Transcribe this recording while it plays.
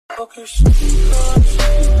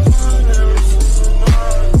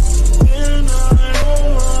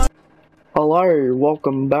Hello,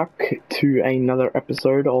 welcome back to another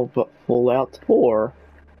episode of Fallout 4.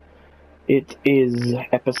 It is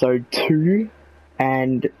episode 2,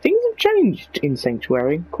 and things have changed in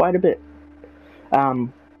Sanctuary quite a bit.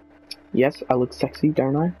 Yes, I look sexy,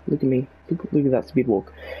 don't I? Look at me. Look at that speed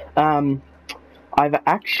walk. I've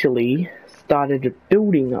actually started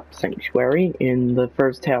building up Sanctuary in the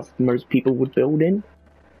first house most people would build in.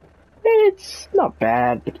 It's not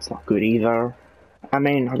bad, but it's not good either. I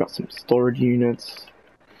mean, I got some storage units.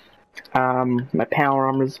 My power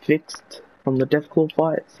armor's fixed from the Deathclaw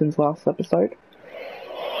fight since last episode.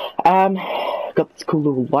 Got this cool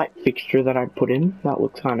little light fixture that I put in. That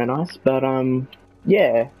looks kinda nice, but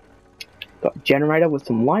yeah. Got a generator with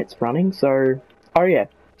some lights running, so... Oh yeah,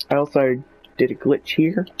 I also did a glitch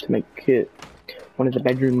here to make it one of the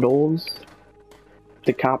bedroom doors.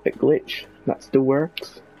 The carpet glitch, that still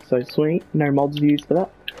works. So sweet, no mods used for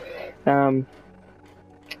that.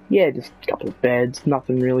 Yeah, just a couple of beds,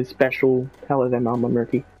 nothing really special. Hello there, Mama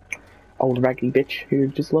Murphy. Old raggedy bitch who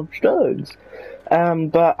just loves dogs.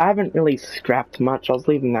 But I haven't really scrapped much. I was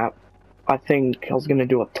leaving that. I think I was gonna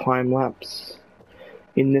do a time lapse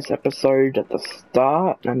in this episode at the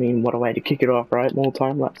start. I mean, what a way to kick it off, right? More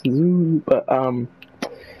time lapses. Ooh. But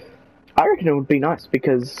I reckon it would be nice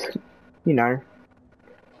because, you know,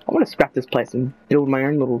 I want to scrap this place and build my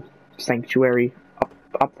own little sanctuary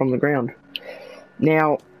up from the ground.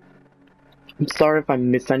 Now, I'm sorry if I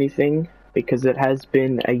miss anything, because it has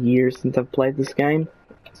been a year since I've played this game,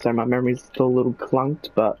 so my memory's still a little clunked,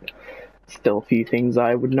 but still a few things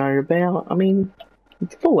I would know about. I mean,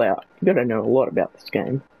 it's Fallout. You gotta know a lot about this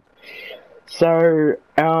game. So,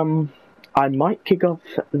 I might kick off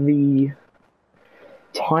the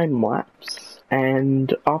time-lapse,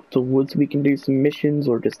 and afterwards we can do some missions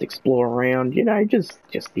or just explore around, you know, just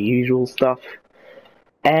the usual stuff.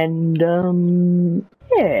 And,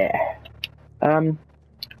 yeah.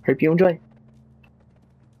 Hope you enjoy.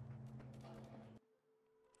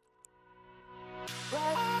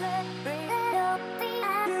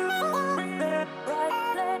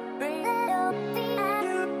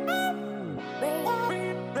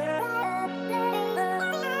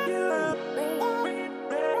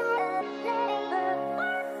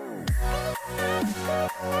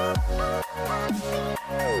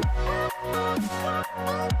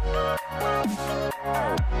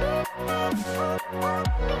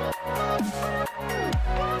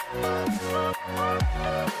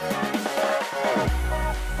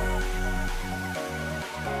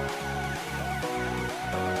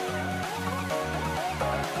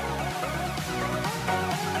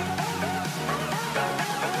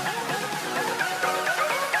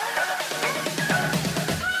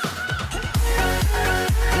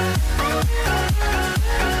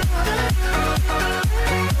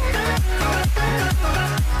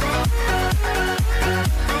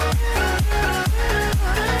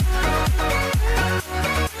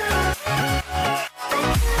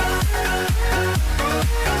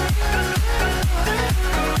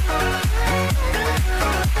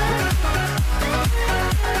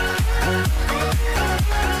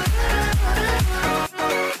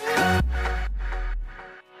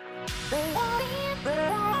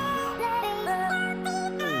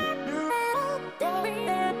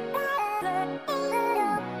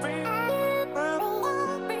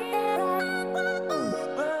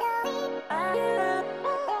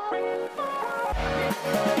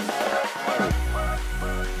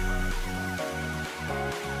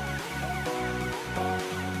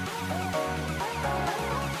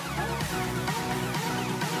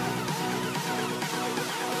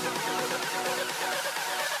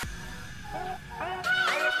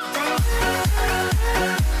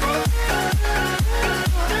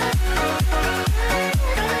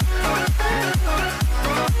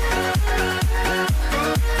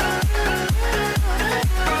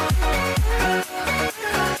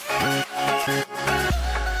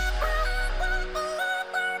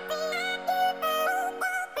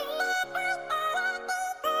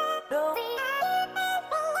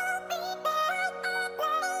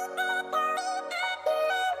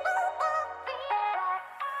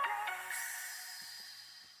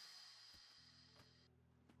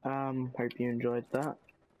 Hope you enjoyed that.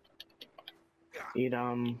 It,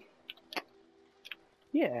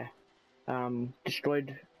 yeah,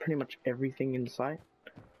 destroyed pretty much everything in sight,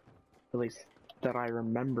 at least that I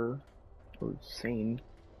remember or seen.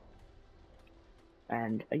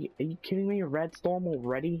 And are you kidding me? A red storm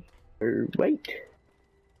already? Oh, wait.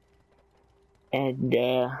 And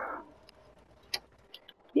yeah.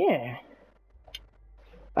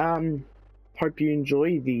 Hope you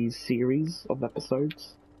enjoy these series of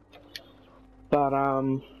episodes. But,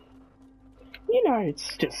 you know,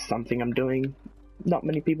 it's just something I'm doing. Not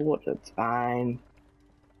many people watch it. It's fine.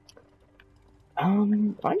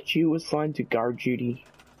 Aren't you assigned to guard duty?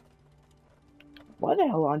 Why the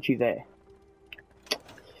hell aren't you there?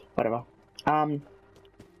 Whatever. I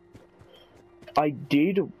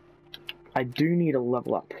do need a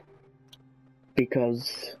level up.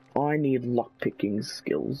 Because I need lockpicking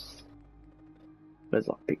skills. Where's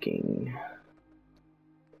lockpicking?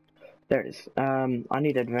 There it is. I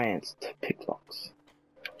need advanced pick locks.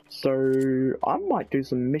 So, I might do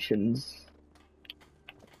some missions.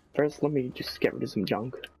 First, let me just get rid of some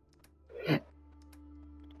junk.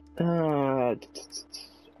 Bad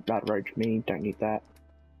road to me, don't need that.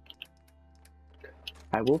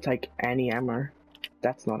 I will take any ammo.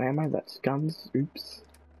 That's not ammo, that's guns. Oops.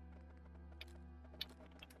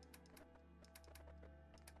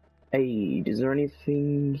 Hey, is there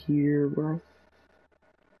anything here worth?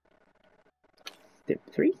 Step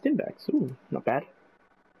 3 stimbacks. Ooh, not bad.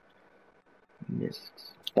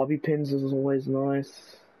 Missed. Bobby pins is always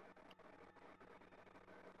nice.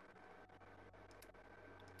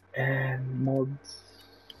 And mods.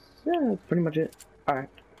 Yeah, that's pretty much it. Alright.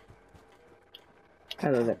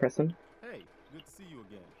 Hello there, Preston. Hey, good to see you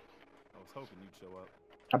again. I was hoping you'd show up.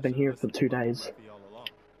 I've been here for 2 days. All along.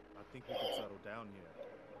 I think we could settle down here.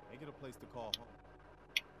 Make it a place to call home.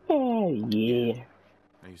 Oh, yeah.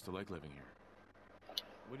 I used to like living here.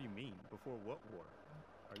 What do you mean? Before what war?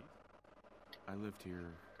 Are you? I lived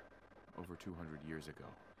here over 200 years ago.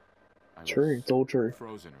 True, it's all true.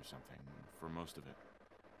 Frozen or something for most of it.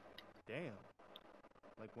 Damn.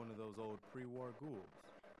 Like one of those old pre-war ghouls.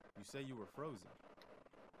 You say you were frozen.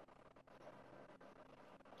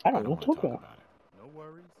 I don't know what to talk about. No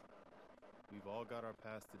worries. We've all got our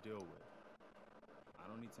past to deal with. I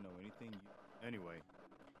don't need to know anything. Anyway,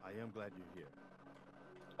 I am glad you're here.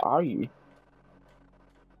 Are you?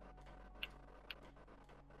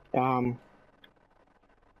 And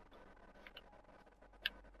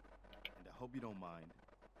I hope you don't mind.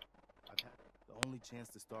 I've had the only chance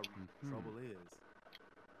to start trouble is.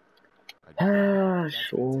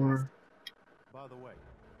 Sure. By the way,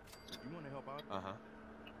 you want to help out?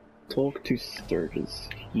 Talk to Sturgis.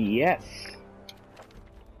 Yes.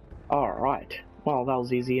 Alright. Well, that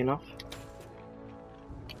was easy enough.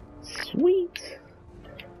 Sweet.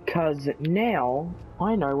 Cause now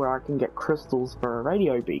I know where I can get crystals for a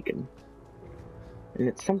radio beacon. And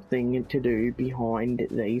it's something to do behind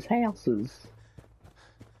these houses.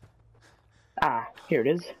 Ah, here it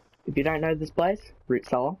is. If you don't know this place, root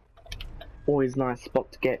cellar. Always nice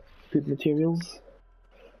spot to get good materials.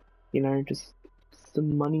 You know, just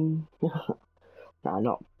some money.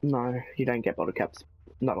 No, you don't get bottle caps.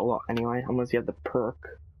 Not a lot anyway, unless you have the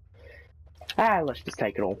perk. Ah, let's just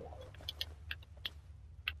take it all.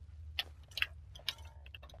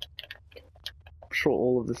 I'm sure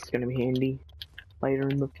all of this is going to be handy later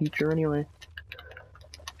in the future anyway.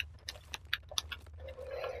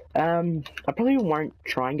 I probably won't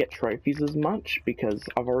try and get trophies as much because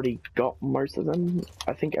I've already got most of them.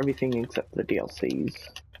 I think everything except the DLCs.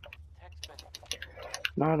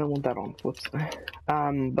 No, I don't want that on. Whoops.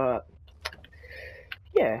 But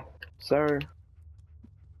yeah, so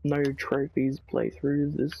no trophies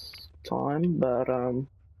playthrough this time, but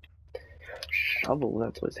shovel,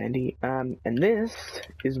 that's what's handy. And this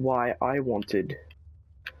is why I wanted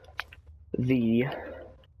the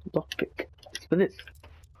lockpick. It's for this.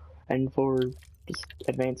 And for just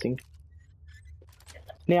advancing.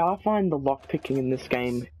 Now, I find the lockpicking in this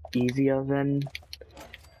game easier than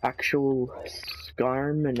actual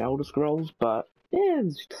Skyrim and Elder Scrolls, but yeah,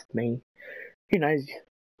 it's just me. Who knows?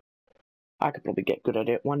 I could probably get good at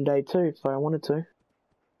it one day too if I wanted to.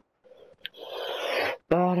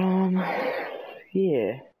 But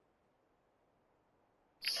yeah.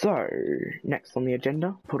 So, next on the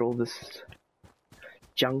agenda, put all this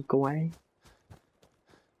junk away.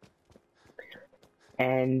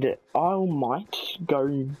 And I might go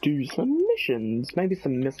do some missions, maybe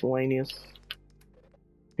some miscellaneous.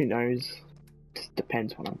 Who knows? Just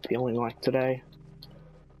depends what I'm feeling like today.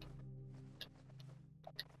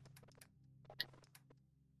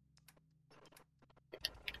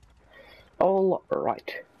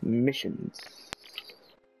 Alright, missions.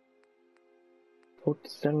 Talk to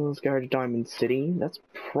settlers, go to Diamond City. That's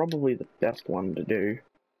probably the best one to do.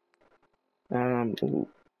 Ooh,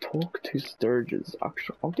 talk to Sturgis.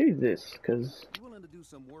 Actually, I'll do this, because... You willing to do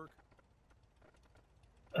some work?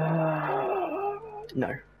 No.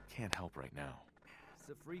 Can't help right now. It's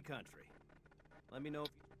a free country. Let me know if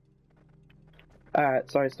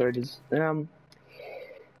Alright, sorry Sturgis.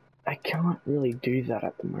 can't really do that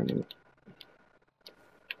at the moment.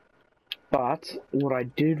 But what I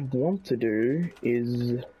did want to do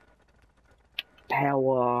is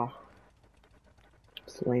power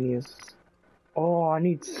miscellaneous. Oh, I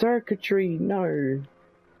need circuitry. No.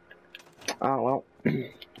 Oh well.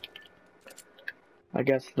 I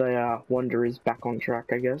guess the wonder is back on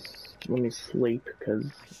track. I guess. Let me sleep because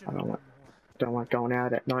I don't like going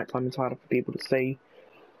out at night time. It's harder for people to see.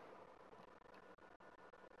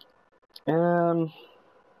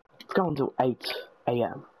 It's going till 8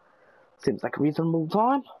 AM. Seems like a reasonable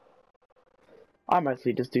time. I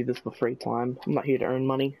mostly just do this for free time. I'm not here to earn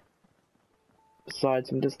money.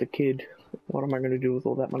 Besides, I'm just a kid. What am I going to do with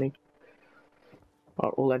all that money?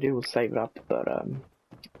 Well, all I do is save it up, but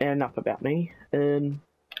enough about me.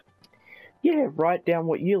 Yeah, write down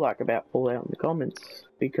what you like about Fallout in the comments,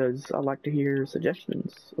 because I like to hear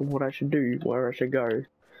suggestions of what I should do, where I should go. You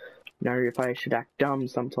know, if I should act dumb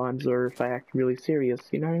sometimes, or if I act really serious,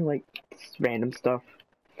 you know, like, random stuff.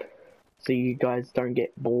 So you guys don't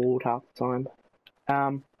get bored half the time.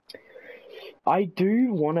 I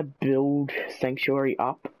do want to build Sanctuary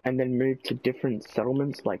up, and then move to different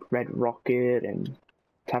settlements, like Red Rocket, and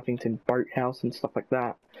Taffington Boathouse, and stuff like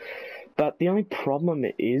that. But the only problem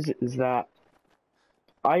is that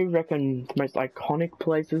I reckon the most iconic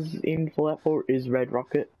places in Fallout 4 is Red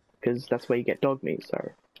Rocket, because that's where you get dog meat, so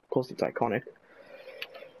of course it's iconic.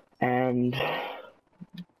 And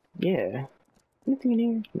yeah, anything in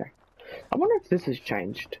here? No. I wonder if this has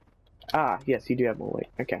changed. Ah, yes, you do have more weight.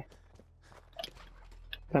 Okay,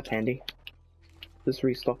 that's handy. This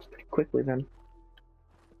restocks pretty quickly then.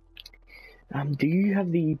 Do you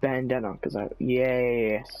have the bandana? Because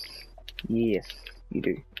yes, you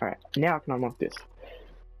do. Alright, now I can unlock this.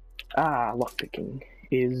 Ah, lockpicking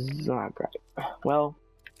is great. Well,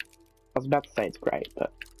 I was about to say it's great,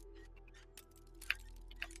 but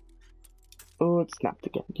oh, it snapped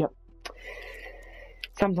again. Yep.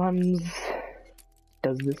 Sometimes it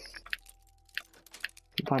does this.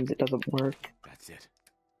 Sometimes it doesn't work. That's it.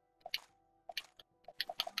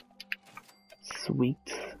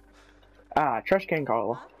 Sweet. Ah, trash can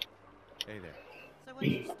caller. Hey there. So what's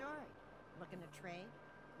your story? Looking to trade?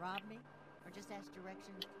 Rob me? Or just ask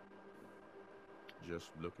directions?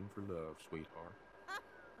 Just looking for love, sweetheart.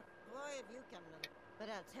 Boy, have you come to... But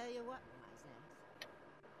I'll tell you what, wise ass.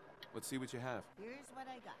 Let's see what you have. Here's what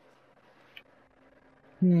I got.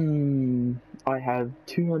 I have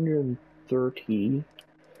 230.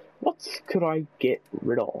 What could I get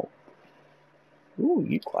rid of? Ooh,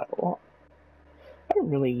 you quite a lot. I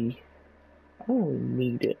don't really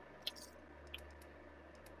need it.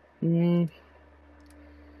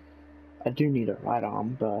 I do need a right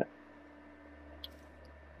arm, but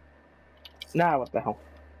nah, what the hell.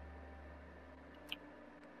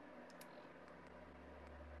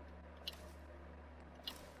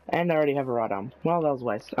 And I already have a right arm. Well, that was a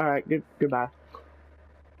waste. Alright, goodbye.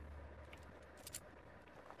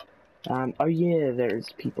 Oh yeah,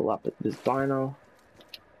 there's people up at this diner.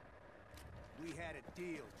 We had a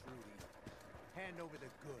deal, Trudy. Hand over the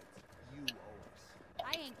goods. You owe us.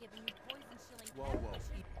 I ain't giving you poison shilling. Whoa.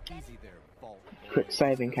 Easy there, Vault. Quick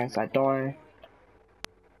save in case I die.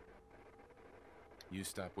 You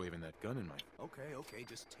stop waving that gun in my... Okay,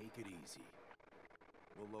 just take it easy.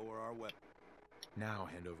 We'll lower our weapon. Now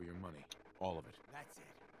hand over your money. All of it. That's it.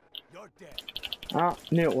 You're dead. Ah,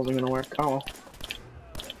 knew it wasn't gonna work. Oh well.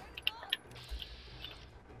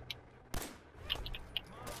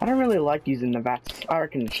 I don't really like using the bats. I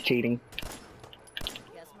reckon it's cheating.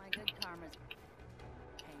 Guess my good karma's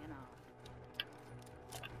paying off.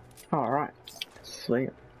 Alright.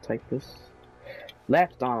 Sweet. Take this.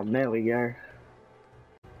 Left arm, there we go.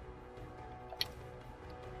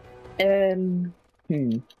 And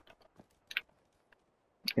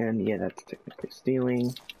yeah, that's technically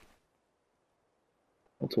stealing.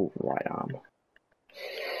 What's all right arm?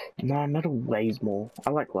 No, metal weighs more. I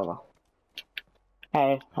like leather.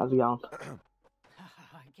 Hey, how's it going?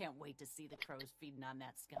 I can't wait to see the crows feeding on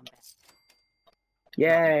that scumbag.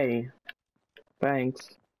 Yay!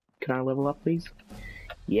 Thanks. Can I level up, please?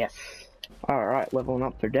 Yes. Alright, leveling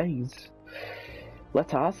up for days.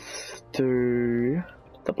 Let us do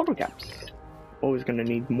the bottle caps. Always gonna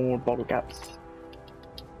need more bottle caps.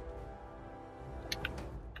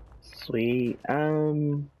 Sweet.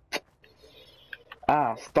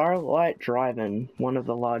 Starlight Drive-In, one of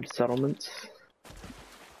the large settlements.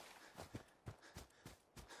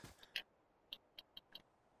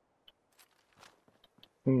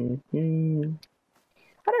 I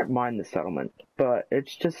don't mind the settlement, but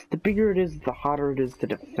it's just the bigger it is, the harder it is to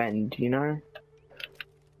defend, you know?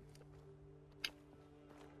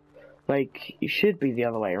 Like, it should be the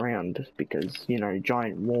other way around, because, you know,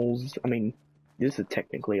 giant walls, I mean, this is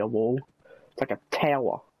technically a wall. It's like a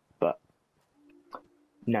tower, but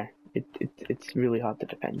no, it's really hard to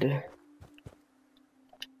defend.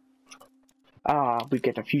 We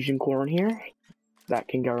get a fusion core in here. That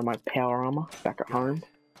can go in my power armor back at home.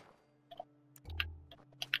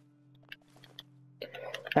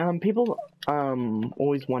 People,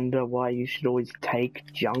 always wonder why you should always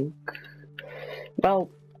take junk. Well,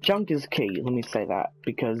 junk is key, let me say that,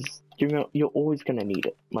 because you're always gonna need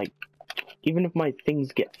it. Like, even if my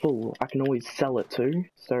things get full, I can always sell it too,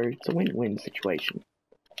 so it's a win-win situation.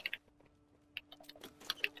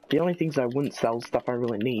 The only things I wouldn't sell is stuff I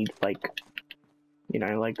really need, like, you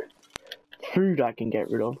know, like, food I can get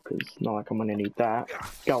rid of, because it's not like I'm gonna need that.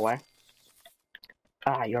 Go away.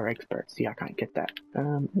 Ah, you're experts. See, I can't get that.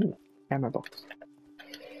 Ooh, ammo box.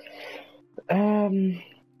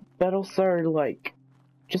 But also, like,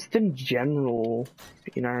 just in general,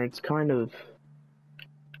 you know, it's kind of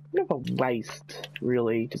a waste,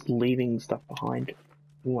 really, just leaving stuff behind.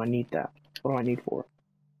 Ooh, I need that. What do I need for it?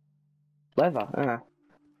 Leather,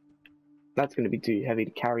 that's gonna be too heavy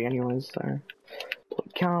to carry anyways, so...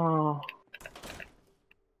 Car...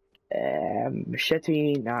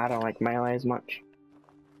 machete, nah, I don't like melee as much.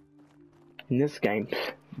 In this game,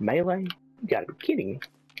 melee? You gotta be kidding me.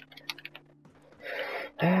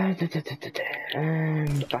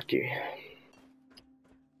 Fuck you.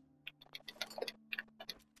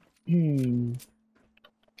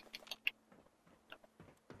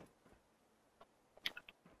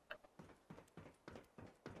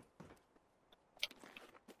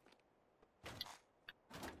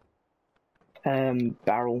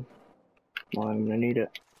 Barrel. Well, I'm gonna need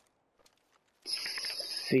it. Let's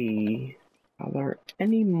see. Are there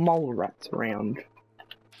any mole rats around?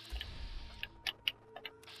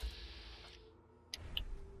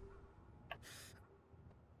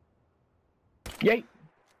 Yay!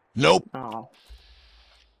 Nope. Oh.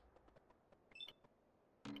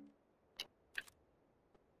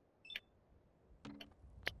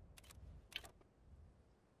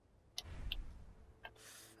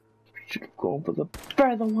 Should have gone for the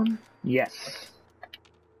further one. Yes.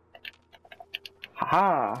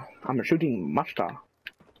 Haha! I'm a shooting master.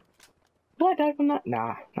 Will I die from that?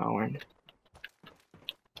 Nah, no, I won't.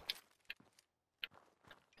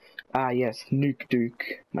 Ah, yes, Nuke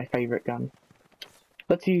Duke, my favorite gun.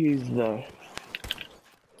 Let's use the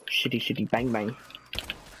shitty bang bang.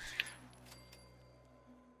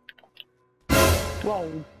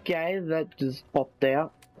 Well, okay, that just popped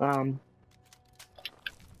out.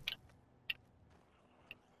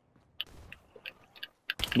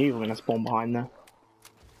 Knew you were gonna spawn behind there.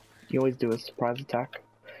 You always do a surprise attack.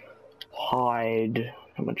 Hide.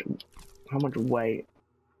 How much weight?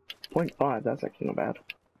 0.5, that's actually not bad.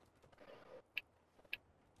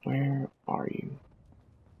 Where are you?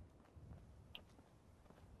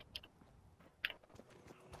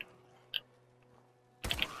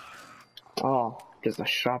 Oh, just a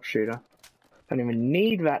sharpshooter. Don't even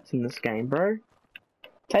need VATS in this game, bro.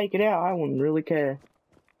 Take it out, I wouldn't really care.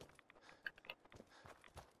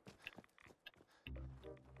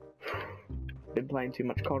 Been playing too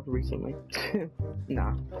much COD recently.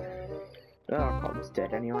 Nah. Oh, COD was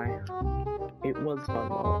dead anyway. It was fun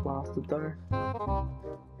while it lasted though.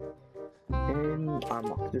 And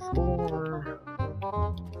unlock this door.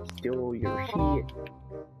 Steal all your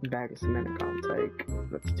shit. Bag of cement I can't take.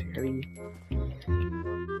 That's too heavy.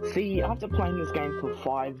 See, after playing this game for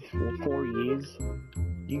 5 or 4 years,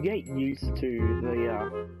 you get used to the,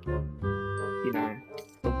 you know,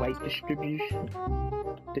 the weight distribution,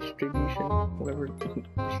 whatever,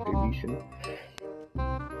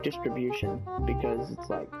 distribution, because it's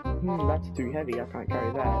like, that's too heavy, I can't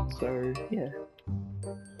carry that, so, yeah.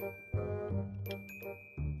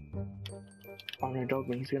 Oh no,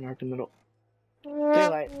 Dogman, he's gonna open the door. Too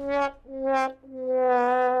late.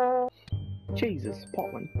 Jesus,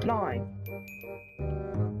 Potman, 9.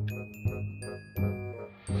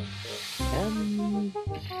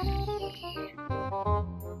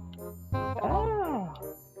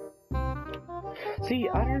 See,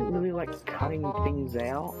 I don't really like cutting things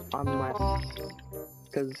out unless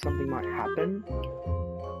because something might happen.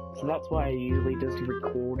 So that's why I usually just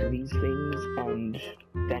record these things and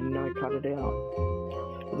then I cut it out.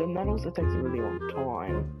 But then that also takes a really long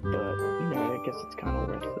time, but you know, I guess it's kind of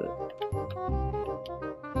worth it.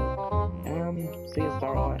 See you,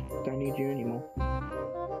 Starlight. Don't need you anymore.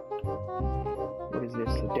 What is this?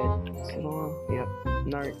 A dead Sinner? Yep.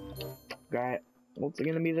 No. Great. What's it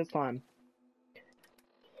gonna be this time?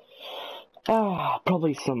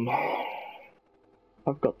 Probably some... I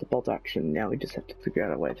I've got the bolt action. Now we just have to figure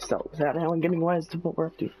out a way to sell it without anyone getting wise to what we're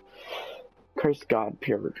up to. Coast Guard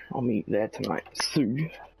Pier. I'll meet there tonight.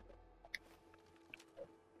 Soon.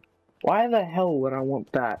 Why the hell would I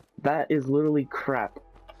want that? That is literally crap.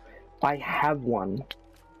 I have one.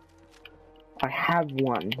 I have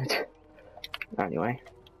one. Anyway.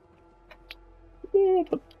 Yeah,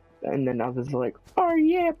 but... And then others are like, oh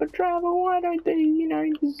yeah, but driver, why don't they, you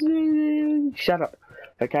know, shut up.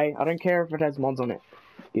 Okay? I don't care if it has mods on it.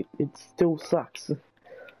 It still sucks.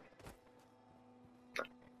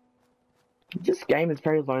 This game is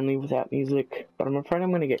very lonely without music, but I'm afraid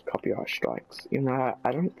I'm gonna get copyright strikes. You know,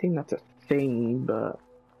 I don't think that's a thing, but...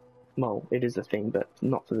 Well, it is a thing, but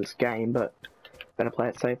not for this game, but... Better play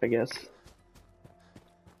it safe, I guess.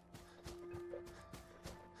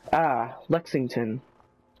 Ah, Lexington.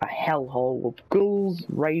 A hellhole of ghouls,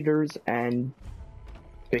 raiders, and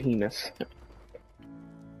behemoths.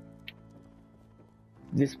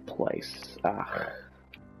 This place.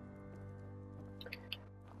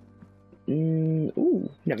 Ooh,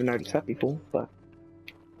 never noticed that before, but...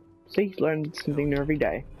 See, learned something new every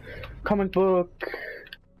day. Comic book.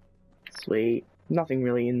 Sweet. Nothing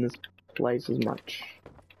really in this place as much.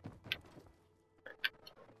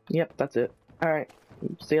 Yep, that's it. Alright,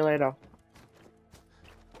 see you later.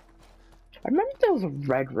 I remember there was a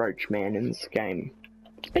red roach man in this game.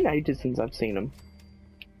 It's been ages since I've seen him.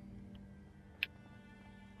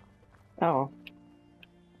 Oh.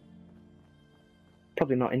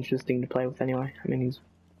 Probably not interesting to play with anyway. I mean, he's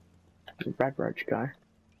a red roach guy.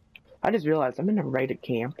 I just realized I'm in a raided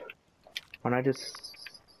camp. When I just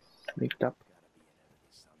sneaked up.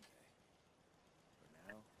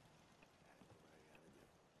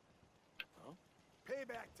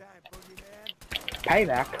 Payback time, boogeyman.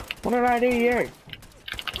 Payback? What did I do to you?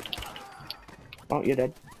 Oh, you're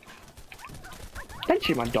dead. Don't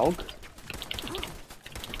shoot my dog.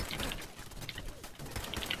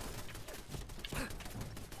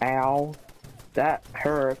 Ow. That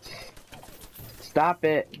hurts. Stop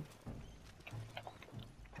it.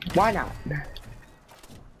 Why not?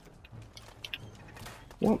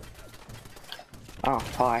 What? Oh,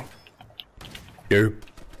 hi. Yo.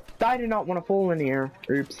 I do not want to fall in here.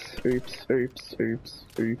 Oops, oops, oops, oops,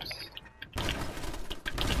 oops.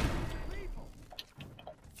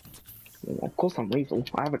 Of course I'm lethal.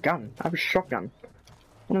 I have a gun. I have a shotgun.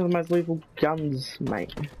 One of the most lethal guns,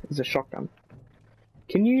 mate, is a shotgun.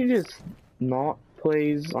 Can you just not,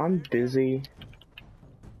 please? I'm busy.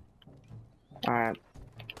 Alright.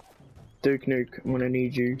 Duke Nuke, I'm gonna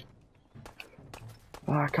need you.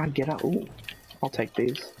 Oh, I can't get up. Ooh, I'll take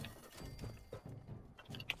these.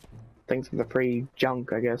 Thanks for the free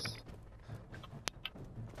junk, I guess.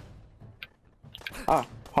 Ah,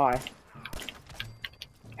 hi.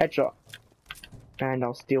 Headshot. And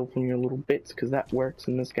I'll steal from your little bits, because that works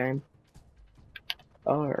in this game.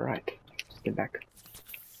 Alright. Just get back.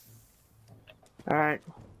 Alright.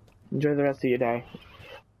 Enjoy the rest of your day.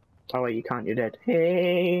 Oh wait, you can't, you're dead.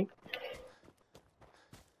 Hey!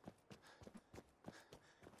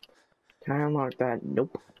 Can I unlock that?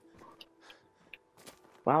 Nope.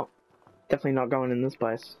 Well, definitely not going in this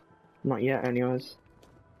place. Not yet, anyways.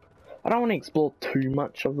 I don't want to explore too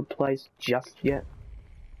much of the place just yet.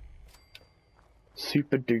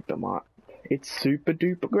 Super duper mart. It's super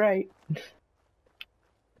duper great.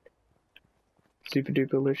 Super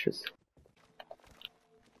duper delicious.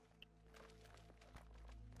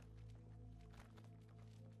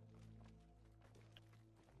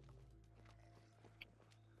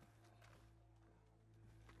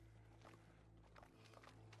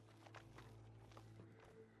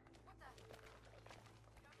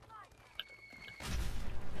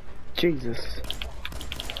 Jesus.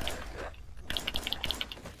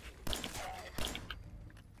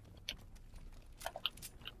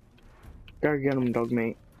 Go get him, dog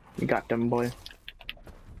mate. You got them, boy.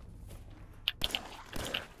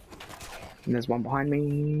 And there's one behind me.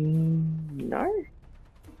 No?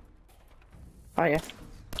 Oh, yeah.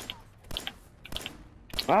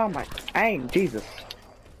 Oh, my aim, Jesus.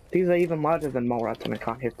 These are even larger than mole rats and I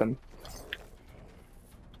can't hit them.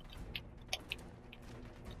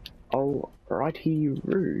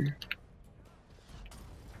 Alrighty-roo.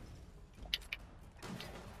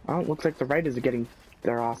 Oh, it looks like the raiders are getting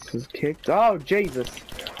their asses kicked. Oh, Jesus!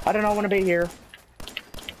 I do not want to be here.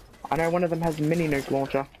 I know one of them has a mini nuke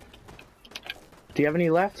launcher. Do you have any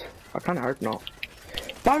left? I kind of hope not.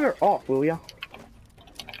 Bugger off, will ya?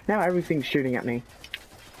 Now everything's shooting at me.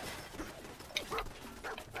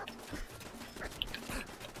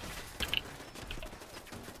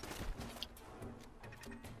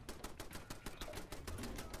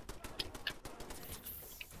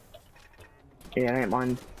 Yeah, it ain't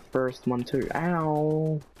mine first one too.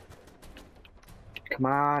 Ow. Come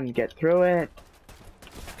on, get through it.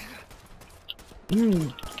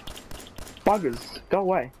 Buggers, go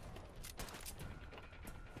away.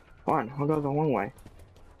 Fine, I'll go the long way.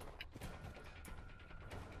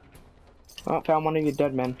 Oh, found one of your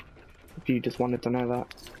dead men. If you just wanted to know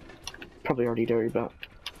that. Probably already do, but...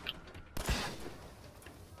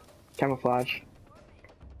 Camouflage.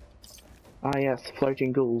 Ah yes,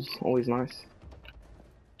 floating ghouls. Always nice.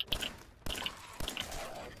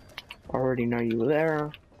 Already know you were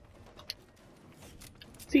there.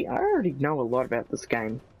 See, I already know a lot about this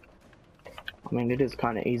game. I mean, it is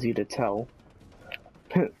kind of easy to tell.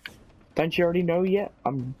 Don't you already know yet?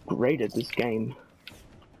 I'm great at this game.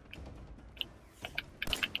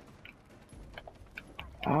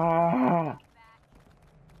 Ah!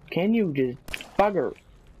 Can you just bugger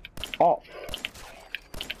off?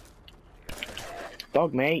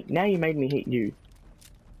 Dog, mate. Now you made me hit you.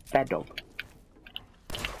 Bad dog.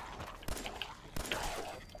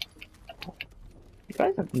 You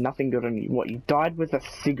guys have nothing good on you. What, you died with a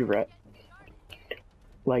cigarette?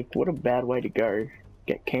 Like, what a bad way to go.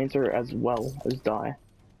 Get cancer as well as die.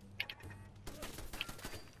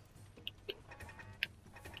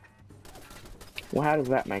 Well, how does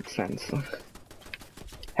that make sense?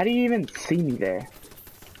 How do you even see me there?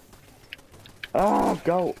 Oh,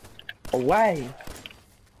 go away!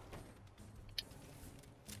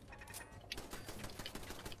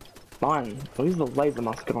 Fine, I'll use the laser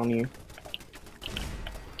musket on you.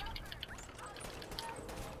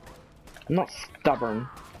 I'm not stubborn.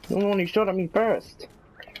 You're the one who shot at me first.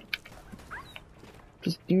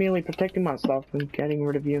 Just merely protecting myself and getting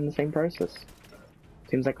rid of you in the same process.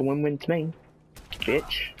 Seems like a win-win to me.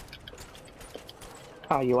 Bitch.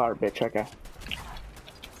 Oh, you are a bitch, okay.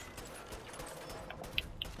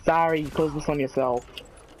 Sorry, you caused this on yourself.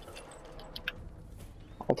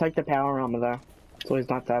 I'll take the power armor though. It's always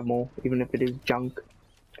nice to have more, even if it is junk.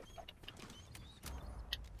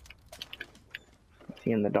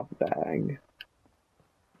 See in the duffel bag.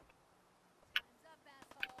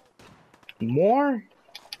 More?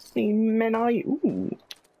 Men are you? Ooh.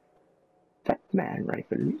 Fat man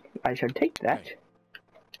rifle. I shall take that.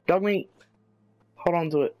 Dog meat. Hold on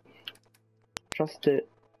to it. Trust it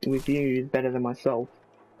with you is better than myself.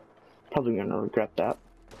 Probably gonna regret that.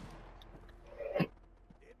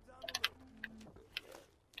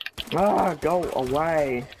 Ah, go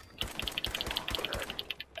away.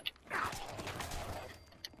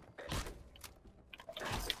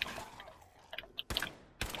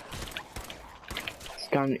 This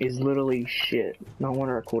gun is literally shit. No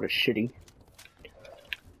wonder I called it shitty.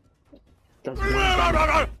 Does one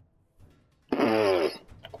gun.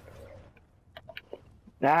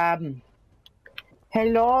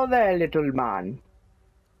 Hello there, little man.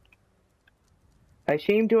 I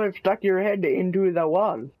seem to have stuck your head into the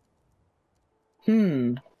wall.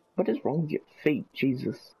 What is wrong with your feet,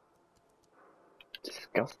 Jesus?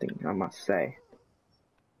 Disgusting, I must say.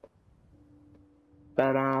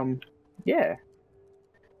 But, yeah.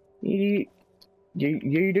 You do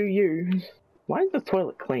you. Why is the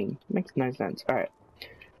toilet clean? Makes no sense. Alright.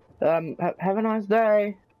 Have a nice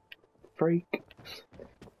day, freak.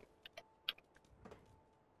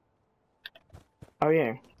 Oh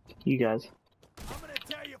yeah, you guys.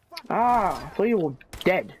 Ah, I thought you were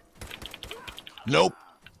dead. Nope.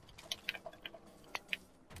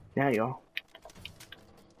 Now you are.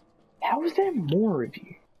 How is there more of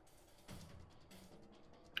you?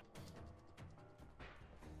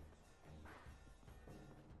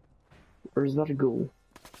 Or is that a ghoul?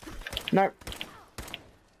 No.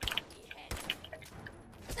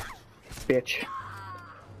 Bitch.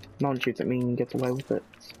 No one shoots at me and gets away with it.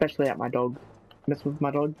 Especially at my dog. Mess with my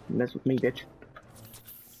dog, mess with me, bitch.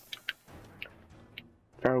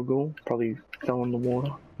 Feral ghoul, probably fell in the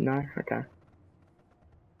water. No? Okay.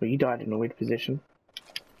 Well, you died in a weird position.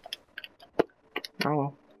 Oh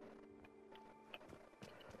well.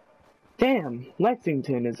 Damn,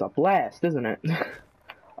 Lexington is a blast, isn't it?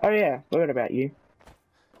 Oh yeah, forgot about you.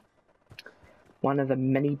 One of the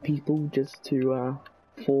many people just to,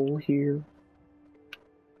 fall here.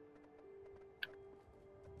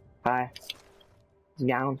 Hi.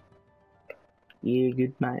 Down. Yeah,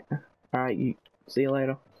 good mate. Alright, you see you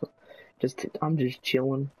later. I'm just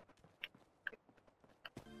chilling.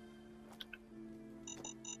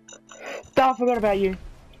 I forgot about you.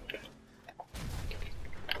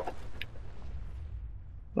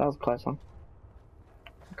 That was a close one.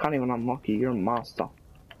 I can't even unlock you, you're a master.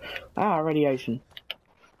 Ah, radiation.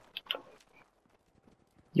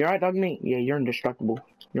 You alright, dog meat? Yeah, you're indestructible.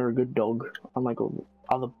 You're a good dog, unlike all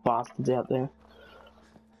other bastards out there.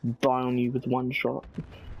 die on you with one shot.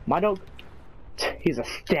 My dog, he's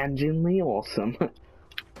astoundingly awesome.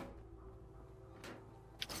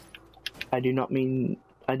 I do not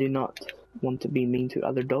want to be mean to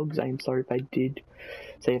other dogs. I am sorry if I did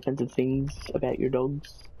say offensive things about your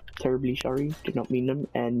dogs. Terribly sorry, did not mean them,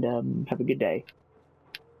 and have a good day.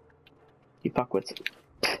 You fuckwits.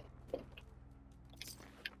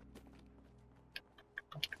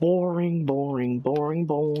 Boring, boring, boring,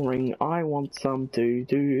 boring. I want some to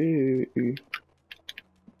do.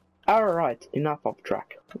 Alright, enough off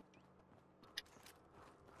track.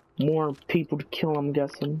 More people to kill, I'm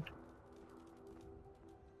guessing.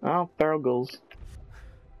 Oh, feral ghouls.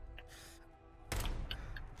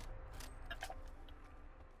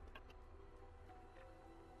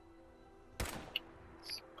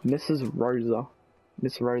 Mrs. Rosa.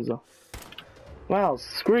 Miss Rosa. Well,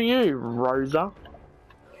 screw you, Rosa.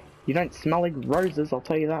 You don't smell like roses, I'll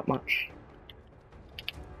tell you that much.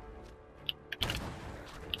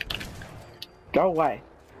 Go away.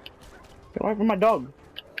 Get away from my dog.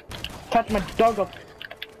 Touch my dog, I'll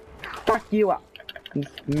fuck you up.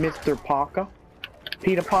 Mr. Parker.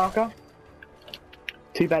 Peter Parker.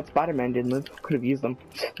 Too bad Spider-Man didn't live. Could have used them.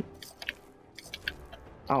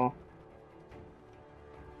 Oh.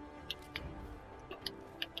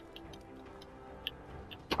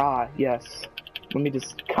 Ah, yes. Let me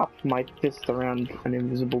just cup my fist around an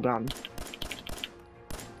invisible gun.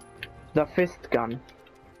 The fist gun.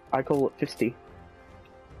 I call it fisty.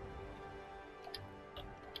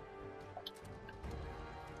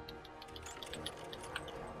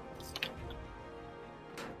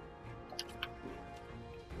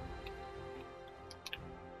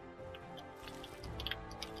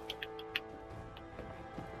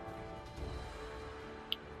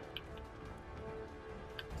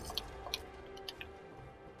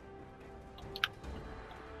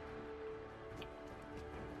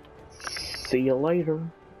 See you later.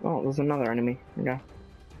 Oh, there's another enemy. Okay.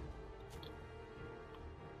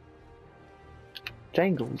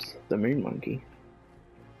 Jangles, the moon monkey.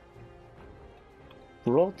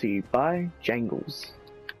 Brought to you by Jangles.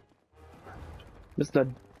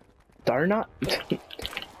 Mr. Donut?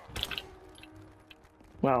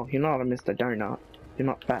 Well, you're not a Mr. Donut. You're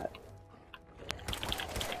not fat.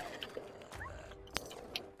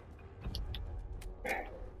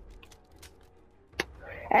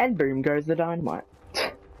 And boom goes the dynamite.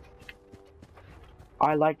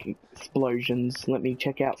 I like explosions. Let me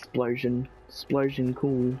check out explosion. Explosion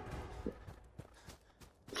cool.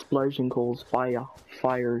 Explosion calls fire.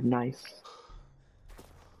 Fire nice.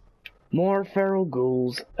 More feral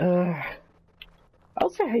ghouls. I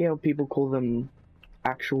also hate how people call them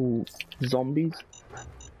actual zombies.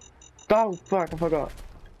 Oh fuck, I forgot.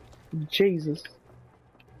 Jesus.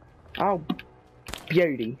 Oh,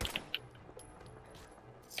 beauty.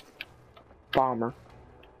 Bomber.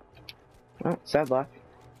 Oh, sad life.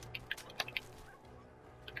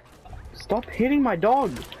 Stop hitting my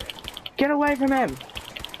dog! Get away from him!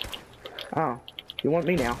 Oh, you want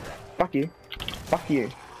me now? Fuck you. Fuck you.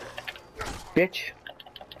 Bitch.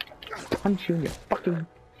 Punch you in your fucking...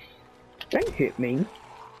 Don't hit me.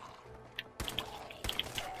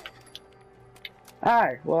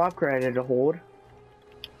 Alright, well I've created a horde.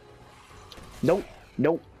 Nope,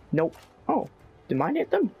 nope, nope. Oh, did mine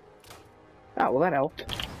hit them? Oh, well that helped.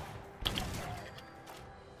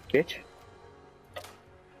 Bitch.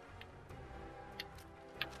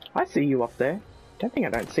 I see you up there. Don't think I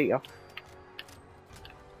don't see you.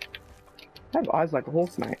 I have eyes like a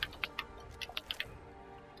horse, mate.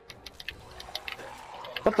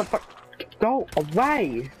 What the fuck? Go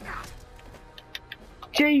away!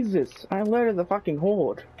 Jesus! I alerted the fucking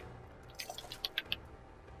horde.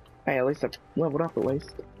 Hey, at least I've leveled up at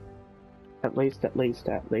least. At least.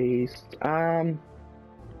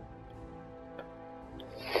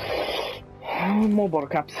 More bottle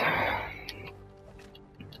caps.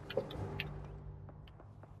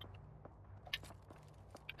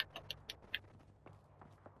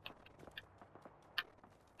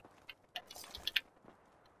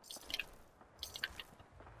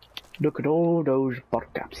 Look at all those bottle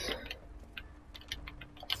caps.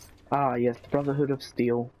 Ah, yes, Brotherhood of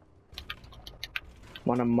Steel.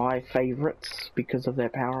 One of my favorites because of their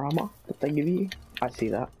power armor that they give you. I see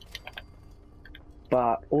that.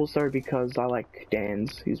 But also because I like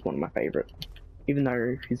Dan's, who's one of my favorite. Even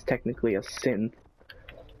though he's technically a synth.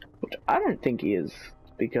 Which I don't think he is,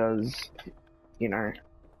 because, you know,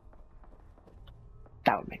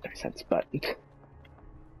 that would make no sense, but...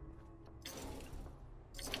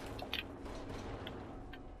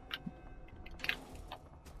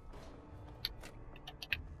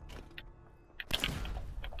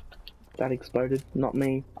 that exploded, not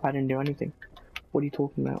me. I didn't do anything. What are you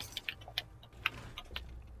talking about?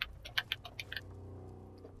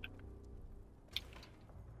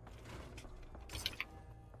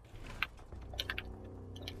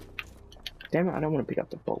 Damn it, I don't want to pick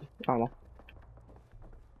up the ball. Oh well.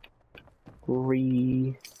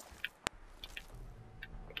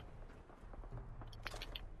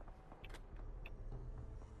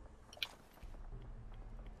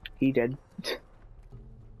 He did.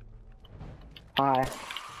 Hi.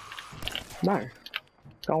 No.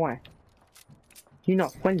 Go away. You're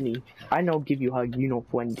not friendly. I know give you a hug, you not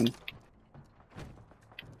friendly.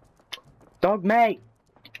 Dog mate!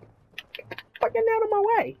 Get the fucking out of my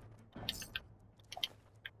way!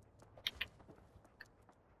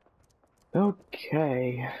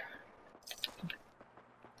 Okay.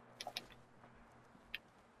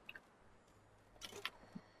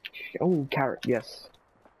 Oh, carrot, yes.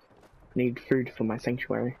 Need food for my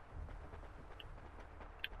sanctuary.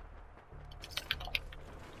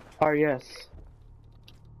 Oh, yes.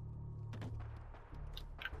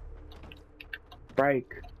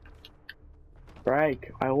 Break.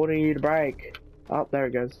 Break. I order you to break. Oh, there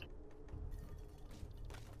it goes.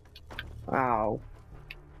 Ow.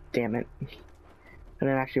 Damn it. I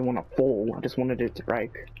didn't actually want to fall, I just wanted it to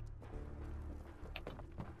break.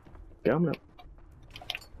 Damn it.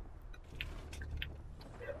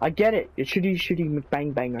 I get it, it's shitty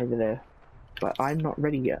McBang Bang over there. But I'm not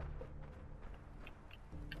ready yet.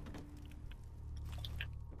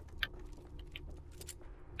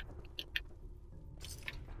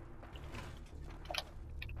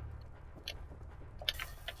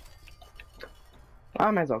 I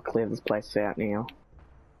might as well clear this place out now.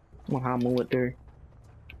 What harm will it do?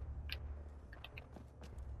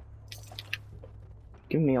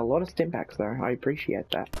 Give me a lot of stimpaks though, I appreciate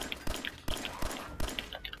that.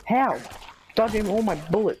 How? Dodging all my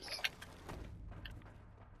bullets.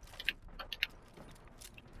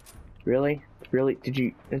 Really? Really? Did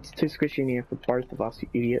you? It's too squishy in here for both of us, you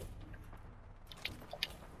idiot.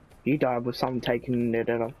 You died with someone taking it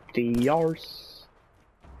out of the arse.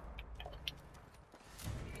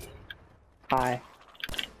 Hi.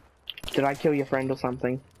 Did I kill your friend or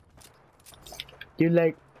something? You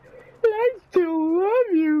like, I still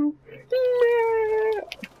love you.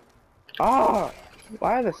 Ah,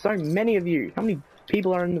 why are there so many of you? How many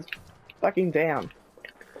people are in this fucking town?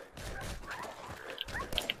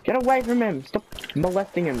 Get away from him! Stop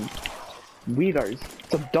molesting him. Weirdos.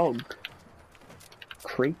 It's a dog.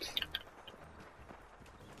 Creeps.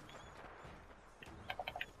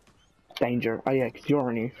 Danger. Oh yeah, 'cause you're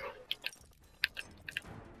on you.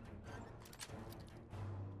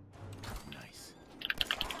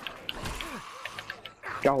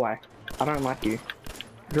 Go away. I don't like you.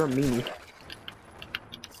 You're a meanie.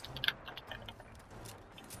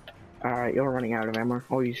 Alright, you're running out of ammo.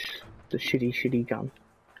 Oh, use the shitty gun.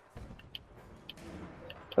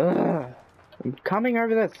 Ugh. I'm coming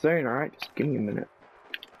over there soon, alright? Just give me a minute.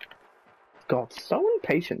 God, so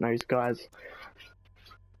impatient, those guys.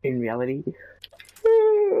 In reality.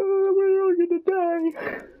 We're all gonna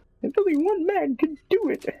die. If only one man can do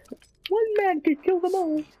it. One man can kill them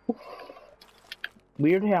all.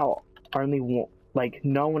 Weird how only one, like,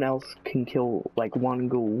 no one else can kill, like, one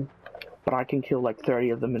ghoul, but I can kill, like, 30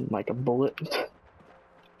 of them in, like, a bullet.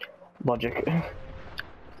 Logic.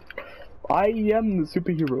 I am the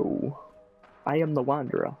superhero. I am the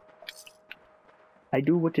wanderer. I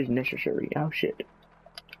do what is necessary. Oh, shit.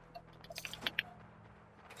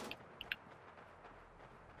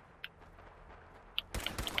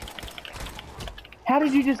 How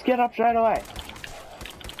did you just get up straight away?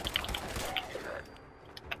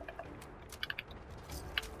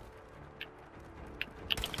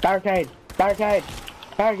 Barricade! Barricade!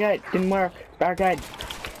 Barricade! Didn't work! Barricade!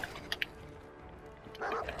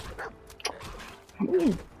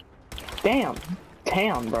 Damn!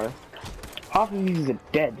 Town, bro. Half of these are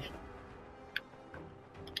dead.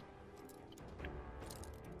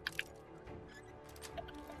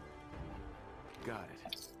 Got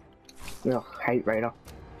it. Ugh, hate Raider.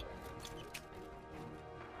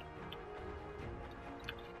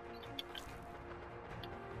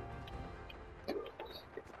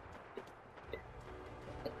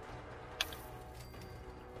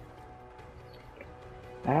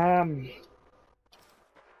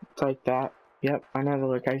 Take that. Yep, I know the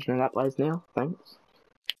location of that place now. Thanks.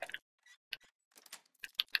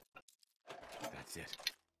 That's it.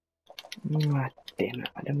 Ah, damn it.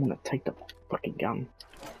 I didn't want to take the fucking gun.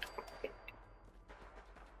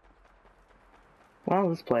 Well,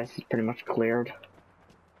 this place is pretty much cleared.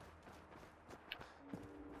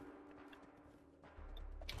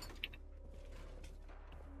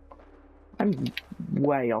 I'm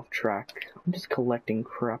way off track. I'm just collecting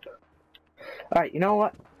crap. Alright, you know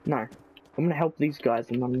what? No. I'm gonna help these guys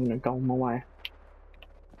and I'm gonna go on my way.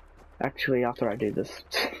 Actually, after I do this.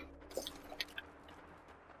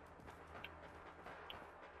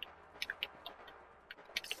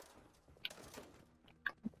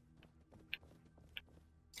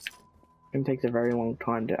 It takes a very long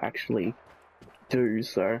time to actually do,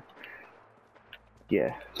 so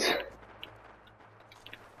yeah.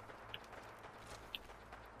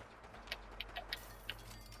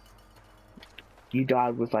 You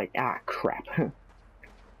died with like, ah, crap.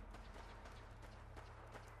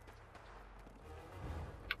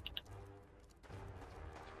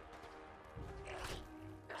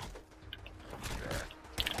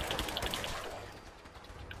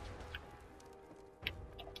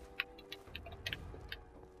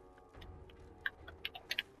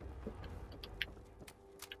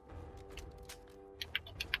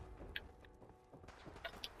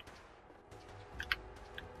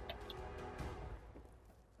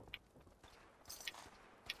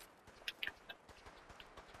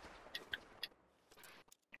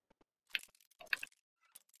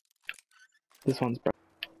 This one's broken.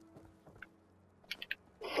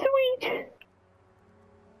 Sweet!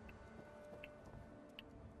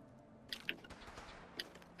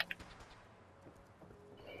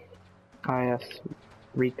 Ah yes,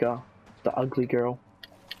 Rika, the ugly girl.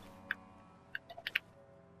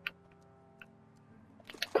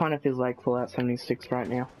 Kind of feels like Fallout 76 right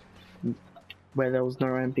now, where there was no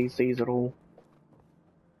NPCs at all.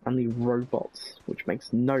 Only robots, which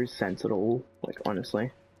makes no sense at all, like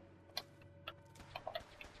honestly.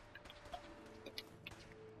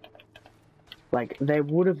 Like, there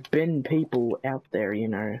would have been people out there, you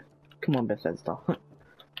know. Come on, Bethesda. Oh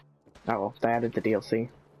well, they added the DLC.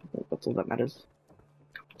 That's all that matters.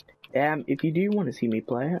 If you do want to see me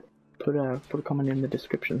play it, put a comment in the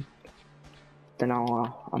description. Then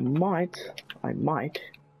I might,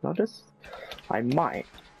 not just, I might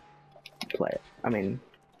play it. I mean,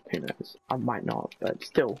 who knows? I might not, but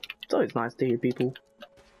still, it's always nice to hear people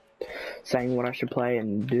saying what I should play,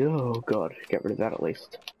 and oh god, get rid of that at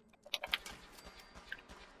least.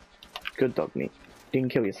 Good dog meat. Didn't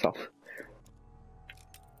kill yourself.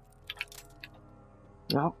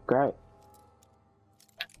 Oh, great.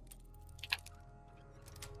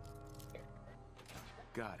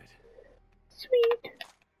 Got it. Sweet.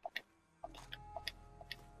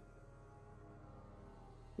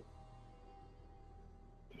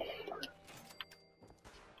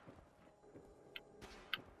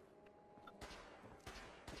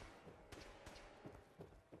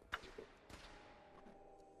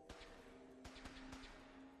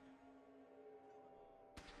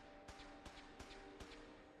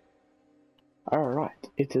 Alright,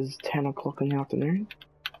 it is 10 o'clock in the afternoon.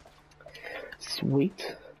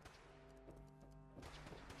 Sweet.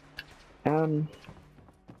 Yeah.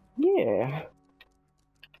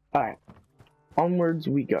 Alright, onwards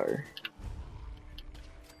we go.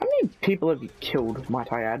 How many people have you killed,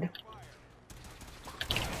 might I add?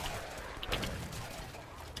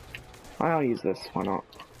 I'll use this, why not?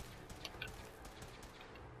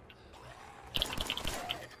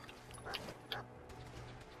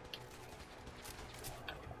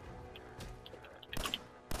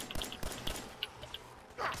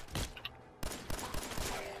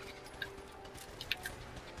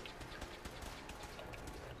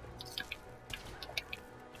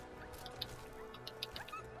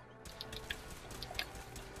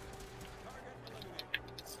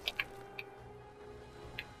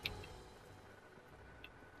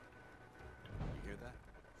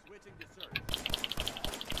 Switching to search.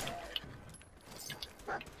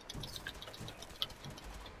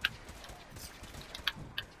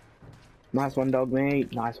 Nice one, dog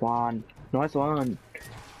mate. Nice one. Nice one.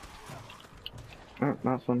 Oh,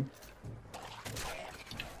 nice one.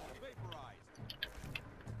 Vaporized.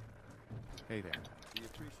 Hey there. We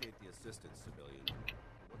appreciate the assistance, civilian.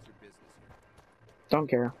 What's your business here? Don't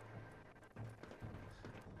care.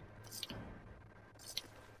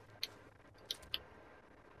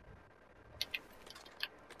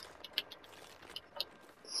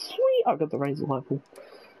 Sweet! I got the razor rifle.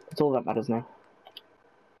 That's all that matters now.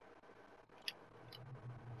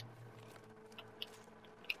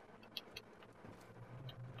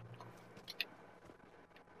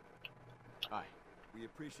 Hi. We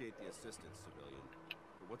appreciate the assistance, civilian.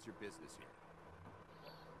 But what's your business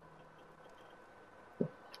here?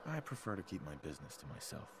 I prefer to keep my business to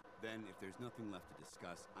myself. Then, if there's nothing left to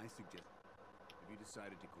discuss, I suggest... Have you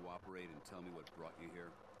decided to cooperate and tell me what brought you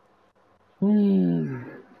here?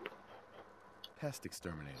 Pest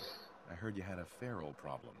exterminator. I heard you had a feral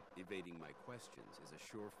problem. Evading my questions is a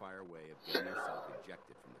surefire way of getting yourself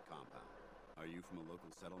ejected from the compound. Are you from a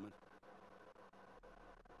local settlement?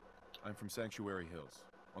 I'm from Sanctuary Hills,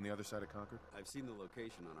 on the other side of Concord. I've seen the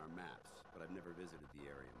location on our maps, but I've never visited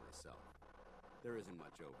the area myself. There isn't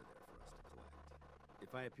much over there for us to collect.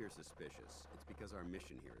 If I appear suspicious, it's because our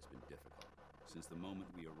mission here has been difficult. Since the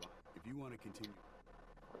moment we arrived. If you want to continue...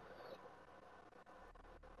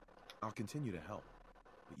 I'll continue to help,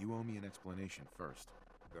 but you owe me an explanation first.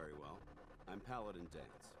 Very well. I'm Paladin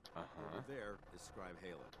Dance. Over there is Scribe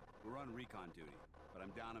Halen. We're on recon duty, but I'm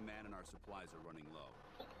down a man and our supplies are running low.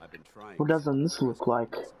 I've been trying... What doesn't this look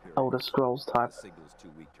like? Elder Scrolls type. The signal's too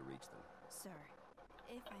weak to reach them. Sir,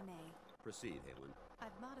 if I may... Proceed, Halen.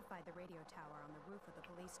 I've modified the radio tower on the roof of the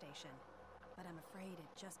police station, but I'm afraid it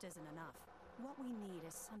just isn't enough. What we need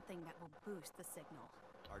is something that will boost the signal.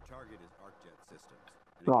 Our target is ArcJet Systems,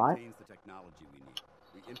 and Right. it contains the technology we need.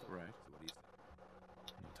 We infiltrate. Right. So what do you say?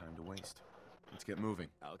 No time to waste. Let's get moving.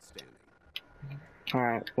 Outstanding.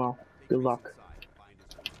 Alright, well, Take good Reese luck. inside. Find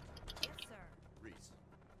his room. Yes, sir. Reese,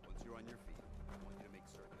 once you're on your feet, I want you to make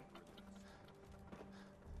certain that we're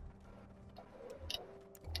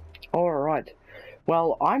loose. Alright.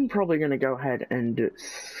 Well, I'm probably gonna go ahead and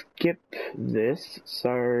skip this,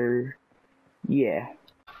 so yeah.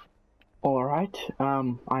 Alright,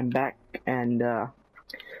 I'm back and I'm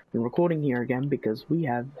recording here again because we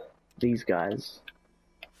have these guys.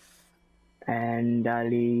 And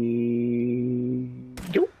Yoop.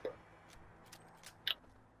 Yoop.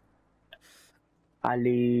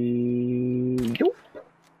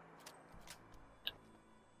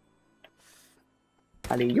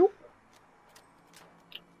 Yoop.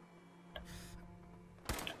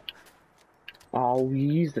 Oh,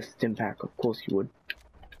 you use the stim pack, of course you would.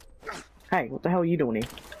 Hey, what the hell are you doing here?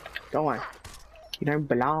 Go on. You don't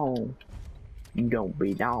belong. You don't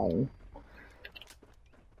belong.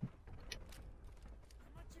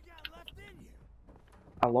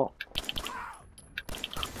 A lot.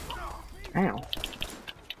 Ow.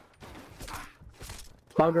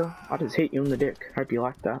 Bugger, I just hit you in the dick. Hope you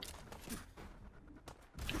like that.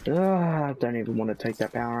 I don't even want to take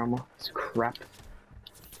that power armor. It's crap.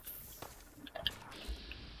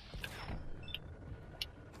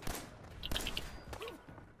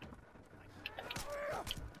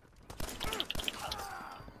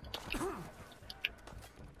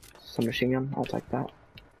 Submachine gun, I'll take that.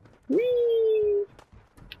 Whee!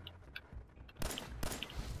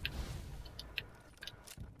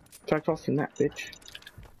 Try tossing that bitch.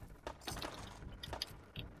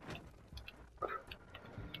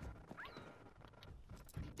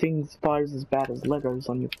 Things fires as bad as Legos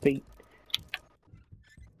on your feet.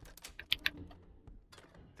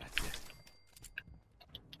 That's it.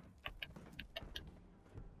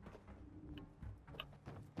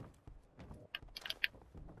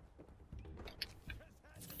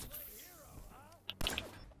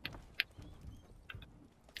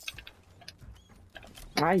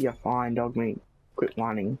 Ah, you're fine, dog meat. Quit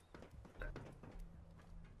whining.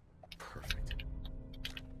 Perfect.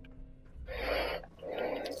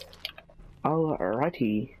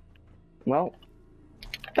 Alrighty. Well,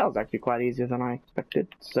 that was actually quite easier than I expected.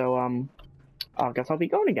 So, I guess I'll be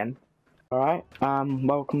going again. Alright,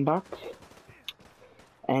 welcome back.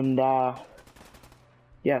 And,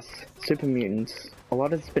 yes, super mutants. A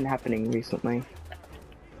lot has been happening recently.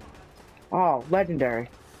 Oh, legendary.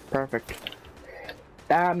 Perfect.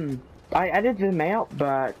 I edited them out,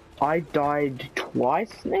 but I died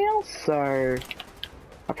twice now, so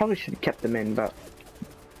I probably should have kept them in, but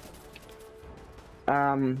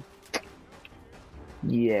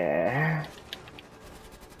yeah.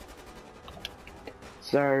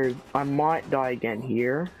 So I might die again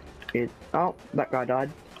here. Oh, that guy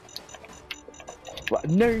died. What?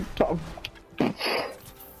 No, I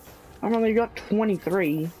only got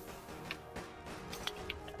 23.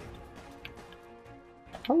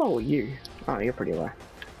 How low are you? Oh, you're pretty low.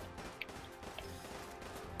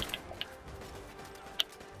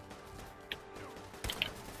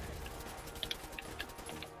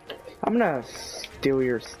 I'm gonna steal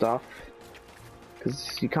your stuff,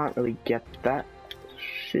 because you can't really get that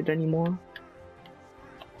shit anymore.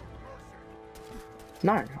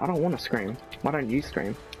 No, I don't want to scream. Why don't you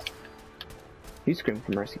scream? You scream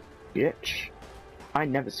for mercy, bitch. I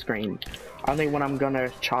never scream. Only when I'm gonna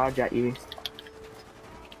charge at you.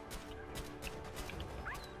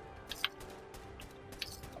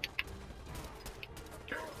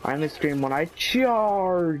 I only scream when I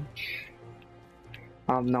charge.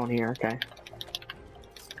 No one here, okay.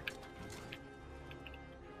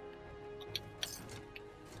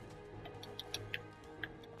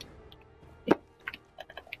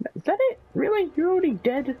 Is that Really? You're already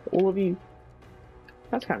dead? All of you?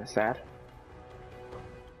 That's kind of sad.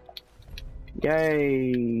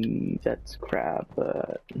 Yay! That's crap,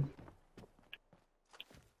 but...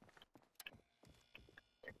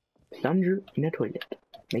 Plunger in a toilet.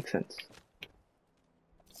 Makes sense.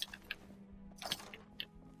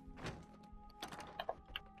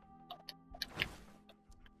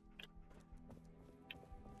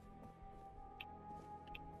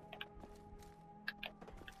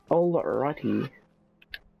 Alrighty.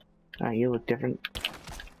 Ah, you look different.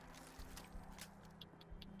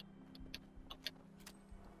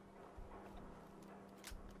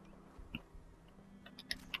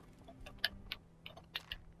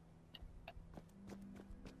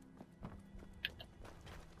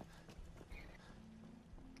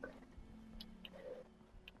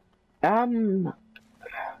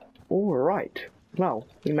 Alright. Well,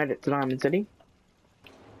 we made it to Diamond City.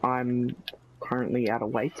 I'm currently out of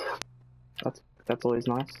weight. That's always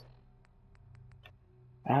nice.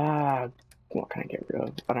 What can I get rid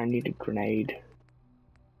of? I don't need a grenade.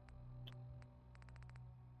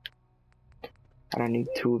 I don't need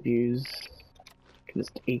 2 of yous. Can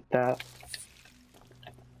just eat that.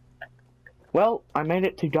 Well, I made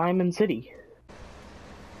it to Diamond City.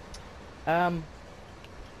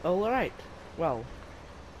 Alright. Well,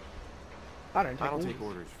 I don't take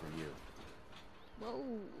orders from you. Whoa,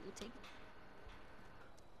 take...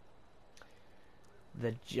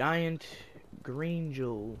 The giant green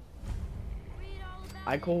jewel.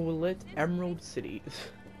 I call it Emerald City.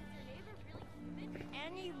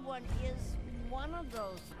 Anyone is one of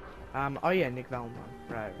those. Oh yeah, Nick Valentine.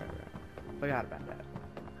 Right. Forgot about that.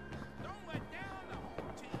 Don't let down the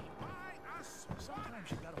whole team. I sometimes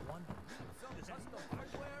you gotta wonder. Is that the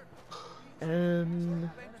hardware?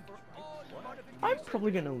 I'm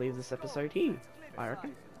probably gonna leave this episode here. I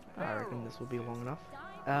reckon this will be long enough.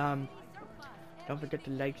 Don't forget to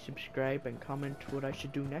like, subscribe, and comment what I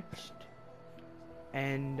should do next.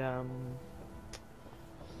 And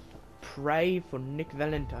pray for Nick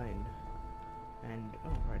Valentine. And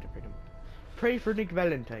oh right, I freedom. Pray for Nick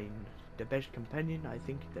Valentine, the best companion I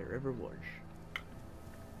think there ever was.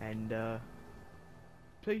 And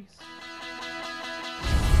peace.